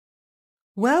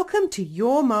Welcome to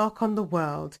Your Mark on the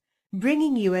World,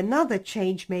 bringing you another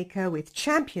changemaker with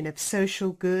champion of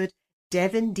social good,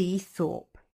 Devin D.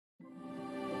 Thorpe.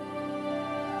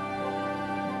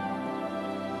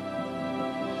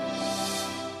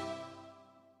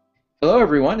 Hello,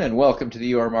 everyone, and welcome to the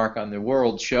Your Mark on the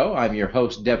World show. I'm your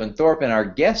host, Devin Thorpe, and our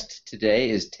guest today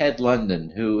is Ted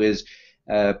London, who is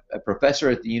a professor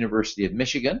at the University of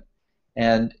Michigan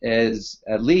and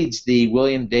leads the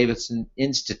William Davidson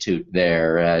Institute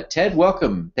there. Ted,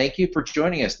 welcome. Thank you for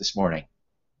joining us this morning.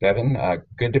 Devin,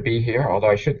 good to be here, although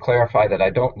I should clarify that I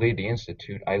don't lead the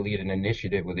Institute. I lead an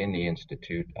initiative within the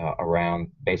Institute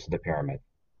around base of the pyramid.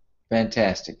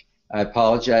 Fantastic. I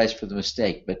apologize for the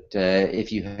mistake, but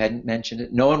if you hadn't mentioned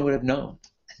it, no one would have known.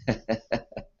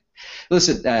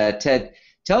 Listen, Ted,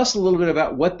 tell us a little bit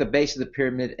about what the Base of the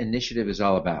Pyramid initiative is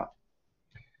all about.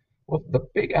 Well, the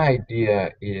big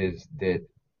idea is that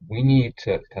we need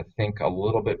to think a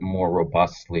little bit more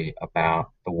robustly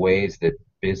about the ways that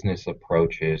business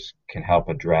approaches can help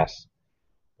address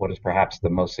what is perhaps the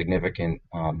most significant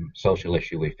social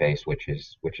issue we face, which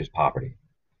is poverty.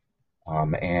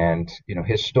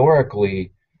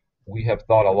 Historically, we have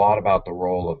thought a lot about the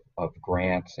role of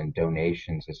grants and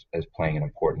donations as playing an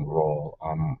important role.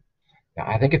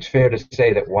 I think it's fair to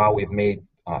say that while we've made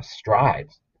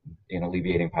strides in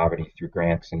alleviating poverty through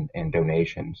grants and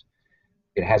donations,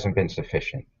 it hasn't been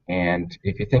sufficient. And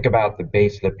if you think about the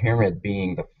base of the pyramid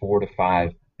being the 4 to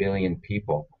 5 billion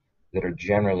people that are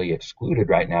generally excluded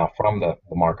right now from the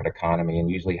market economy and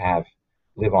usually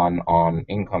live on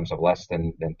incomes of less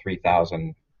than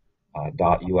 3,000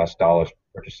 US dollars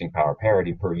purchasing power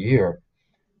parity per year,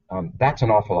 that's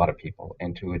an awful lot of people.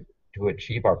 And to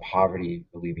achieve our poverty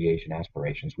alleviation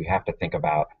aspirations, we have to think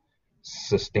about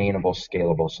sustainable,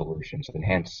 scalable solutions. And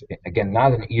hence, again,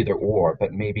 not an either or,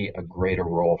 but maybe a greater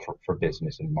role for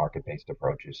business and market-based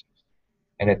approaches.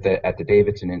 And at the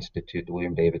Davidson Institute, the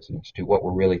William Davidson Institute, what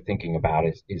we're really thinking about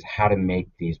is how to make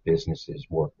these businesses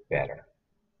work better.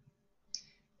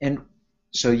 And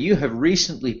so you have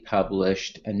recently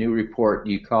published a new report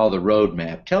you call the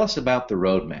Roadmap. Tell us about the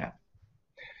Roadmap.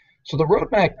 So the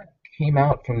Roadmap came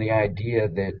out from the idea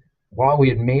that while we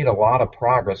had made a lot of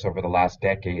progress over the last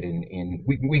decade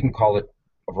we can call it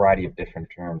a variety of different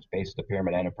terms, base of the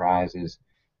pyramid enterprises,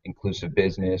 inclusive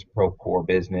business, pro-poor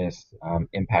business,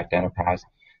 impact enterprise,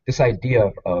 this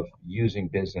idea of using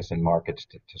business and markets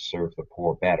to serve the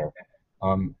poor better.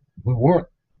 We were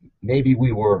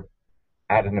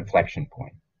at an inflection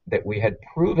point, that we had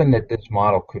proven that this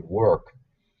model could work,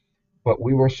 but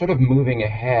we were sort of moving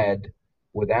ahead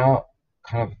without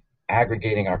kind of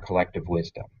aggregating our collective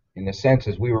wisdom. In the sense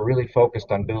as we were really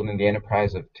focused on building the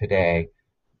enterprise of today,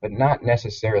 but not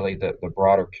necessarily the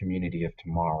broader community of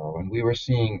tomorrow. And we were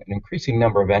seeing an increasing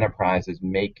number of enterprises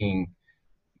making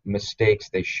mistakes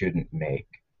they shouldn't make.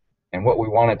 And what we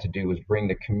wanted to do was bring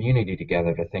the community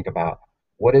together to think about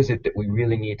what is it that we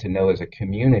really need to know as a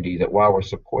community, that while we're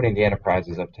supporting the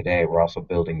enterprises of today, we're also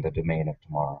building the domain of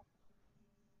tomorrow.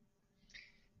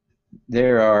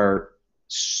 There are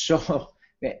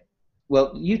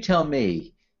well, you tell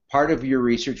me, part of your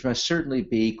research must certainly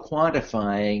be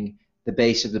quantifying the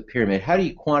base of the pyramid. How do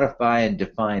you quantify and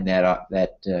define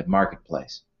that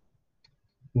marketplace?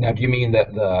 Now, do you mean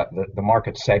the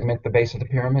market segment, the base of the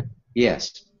pyramid?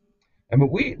 Yes. I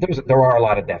mean, there are a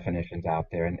lot of definitions out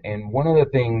there, and one of the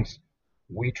things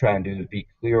we try and do is be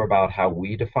clear about how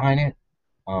we define it,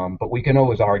 but we can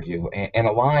always argue. And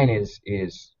a line is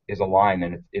a line,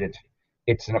 and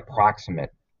it's an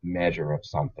approximate measure of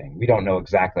something. We don't know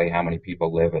exactly how many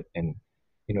people live in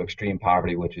extreme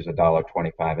poverty, which is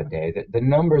 $1.25 a day. The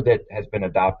number that has been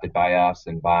adopted by us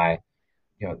and by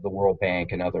the World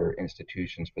Bank and other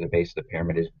institutions for the base of the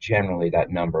pyramid is generally that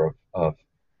number of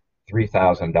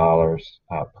 $3,000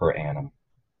 per annum.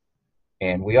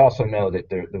 And we also know that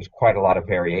there's quite a lot of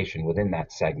variation within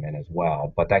that segment as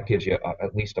well, but that gives you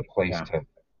at least a place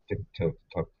to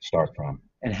start from.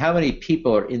 And how many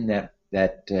people are in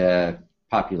that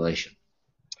population?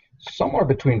 Somewhere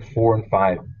between 4 and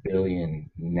 5 billion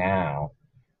now.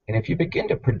 And if you begin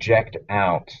to project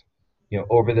out,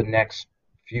 over the next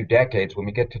few decades, when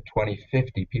we get to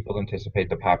 2050, people anticipate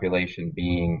the population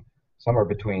being somewhere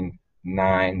between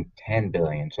 9-10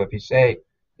 billion. So if you say,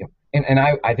 and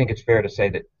I think it's fair to say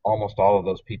that almost all of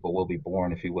those people will be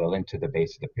born, if you will, into the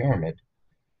base of the pyramid.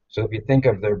 So if you think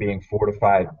of there being 4 to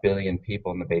 5 billion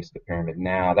people in the base of the pyramid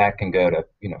now, that can go to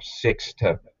 6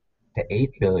 to 8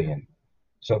 billion.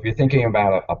 So if you're thinking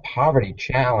about a poverty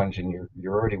challenge and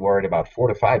you're already worried about 4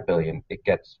 to 5 billion, it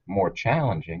gets more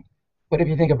challenging. But if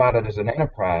you think about it as an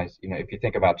enterprise, if you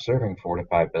think about serving 4 to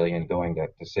 5 billion going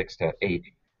to 6 to 8,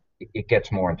 it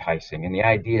gets more enticing. And the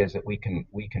idea is that we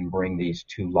can bring these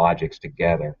two logics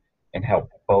together and help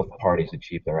both parties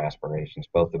achieve their aspirations,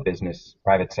 both the business,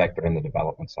 private sector, and the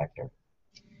development sector.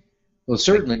 Well,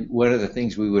 certainly one of the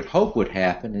things we would hope would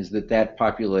happen is that that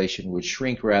population would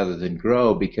shrink rather than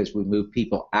grow because we move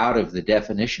people out of the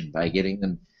definition by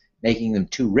making them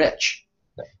too rich.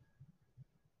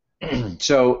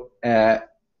 So,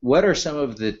 what are some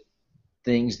of the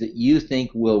things that you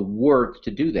think will work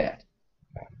to do that?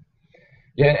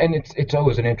 Yeah, and it's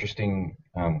always an interesting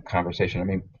conversation. I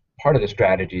mean, part of the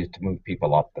strategy is to move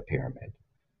people up the pyramid,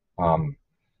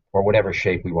 or whatever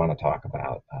shape we want to talk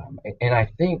about. And I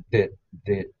think that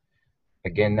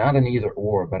again, not an either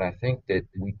or, but I think that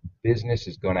business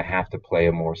is going to have to play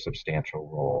a more substantial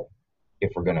role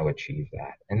if we're going to achieve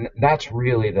that. And that's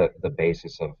really the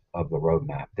basis of the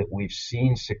roadmap, that we've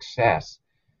seen success.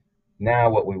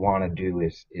 Now what we want to do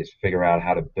is figure out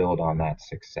how to build on that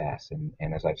success.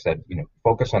 And as I've said,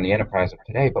 focus on the enterprise of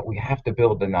today, but we have to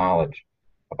build the knowledge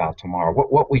about tomorrow.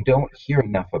 What we don't hear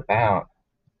enough about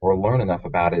or learn enough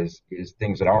about is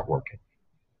things that aren't working.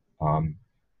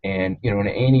 And in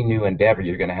any new endeavor,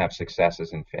 you're going to have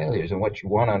successes and failures. And what you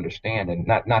want to understand, and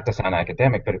not to sound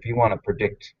academic, but if you want to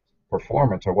predict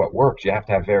performance or what works, you have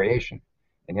to have variation,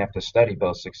 and you have to study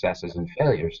both successes and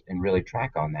failures and really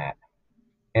track on that.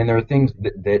 And there are things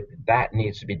that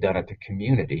needs to be done at the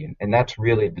community, and that's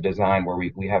really the design where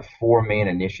we have four main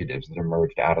initiatives that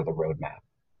emerged out of the roadmap.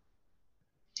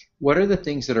 What are the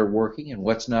things that are working and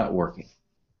what's not working?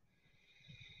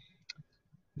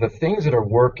 The things that are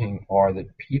working are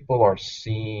that people are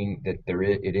seeing that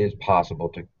it is possible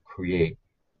to create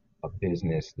a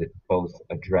business that both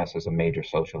addresses a major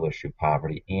social issue,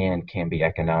 poverty, and can be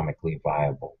economically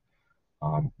viable.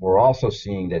 We're also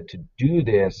seeing that to do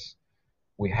this,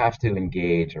 we have to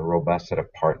engage a robust set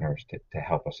of partners to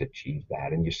help us achieve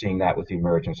that. And you're seeing that with the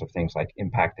emergence of things like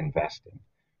impact investing,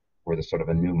 or the sort of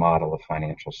a new model of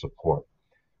financial support.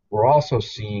 We're also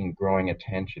seeing growing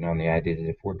attention on the idea that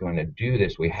if we're going to do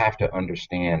this, we have to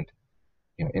understand,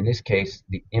 in this case,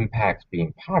 the impacts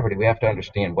being poverty, we have to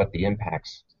understand what the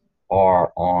impacts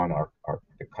are on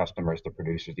the customers, the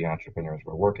producers, the entrepreneurs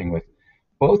we're working with,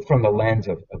 both from the lens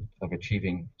of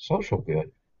achieving social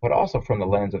good, but also from the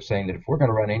lens of saying that if we're going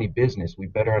to run any business, we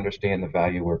better understand the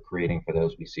value we're creating for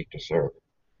those we seek to serve.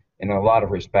 And in a lot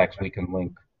of respects, we can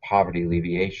link poverty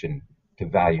alleviation to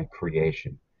value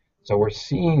creation. So we're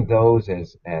seeing those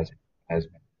as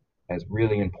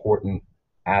really important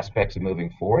aspects of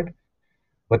moving forward.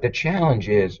 But the challenge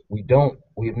is we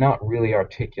have not really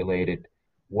articulated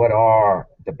what are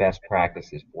the best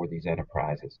practices for these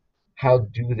enterprises. How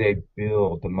do they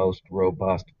build the most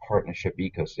robust partnership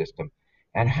ecosystem?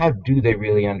 And how do they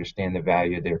really understand the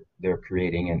value they're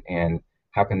creating, and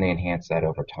how can they enhance that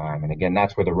over time? And again,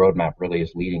 that's where the roadmap really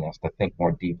is leading us to think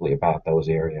more deeply about those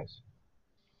areas.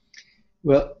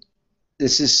 Well,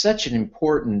 this is such an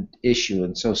important issue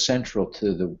and so central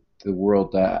to the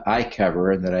world I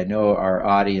cover and that I know our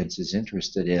audience is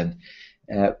interested in.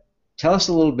 Tell us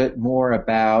a little bit more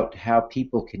about how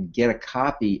people can get a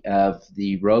copy of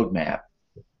the roadmap.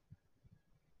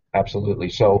 Absolutely.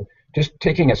 So just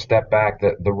taking a step back,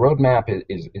 the roadmap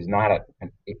is not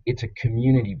it's a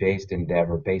community-based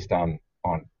endeavor based on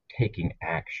taking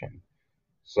action.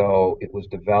 So it was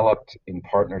developed in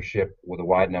partnership with a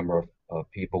wide number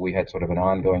of people. We had sort of an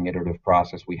ongoing iterative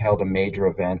process. We held a major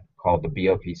event called the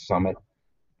BoP Summit,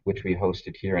 which we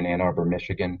hosted here in Ann Arbor,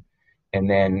 Michigan. And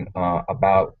then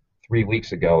about 3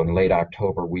 weeks ago in late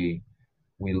October, we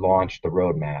launched the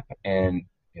roadmap. And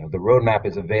the roadmap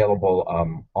is available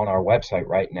on our website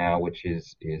right now, which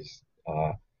is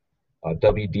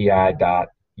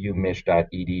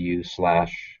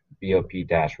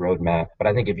wdi.umich.edu/BOP-roadmap. But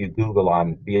I think if you Google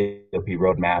on BOP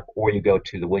roadmap or you go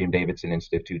to the William Davidson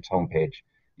Institute's homepage,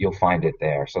 you'll find it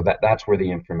there. So that's where the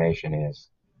information is.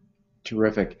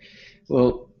 Terrific.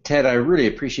 Well, Ted, I really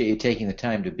appreciate you taking the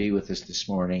time to be with us this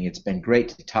morning. It's been great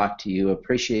to talk to you.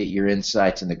 Appreciate your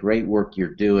insights and the great work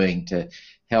you're doing to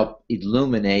help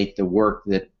illuminate the work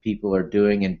that people are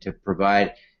doing and to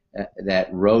provide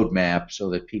that roadmap so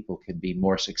that people can be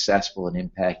more successful in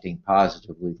impacting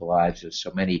positively the lives of so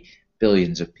many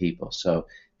billions of people. So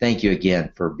thank you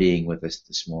again for being with us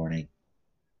this morning.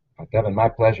 Devin, my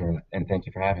pleasure, and thank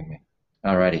you for having me.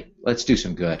 All righty. Let's do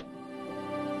some good.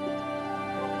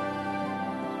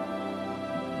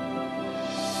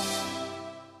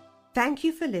 Thank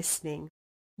you for listening.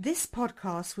 This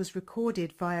podcast was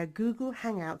recorded via Google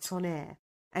Hangouts on Air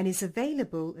and is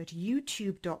available at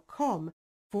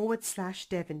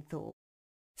youtube.com/Devinthorpe.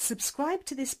 Subscribe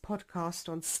to this podcast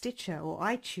on Stitcher or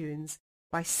iTunes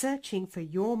by searching for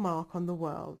Your Mark on the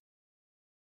World.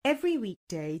 Every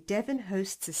weekday, Devon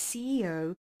hosts a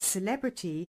CEO,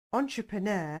 celebrity,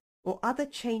 entrepreneur, or other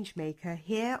changemaker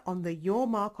here on the Your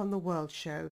Mark on the World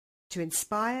show to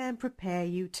inspire and prepare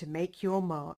you to make your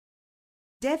mark.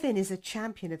 Devon is a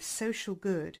champion of social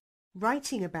good,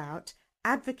 writing about,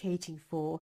 advocating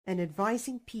for, and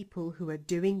advising people who are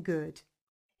doing good.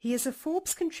 He is a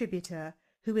Forbes contributor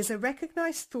who is a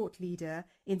recognized thought leader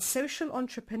in social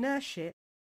entrepreneurship,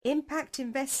 impact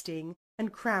investing,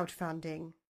 and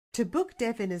crowdfunding. To book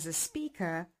Devon as a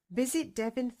speaker, visit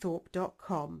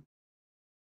devonthorpe.com.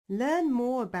 Learn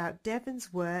more about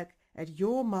Devon's work at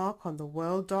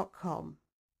yourmarkontheworld.com.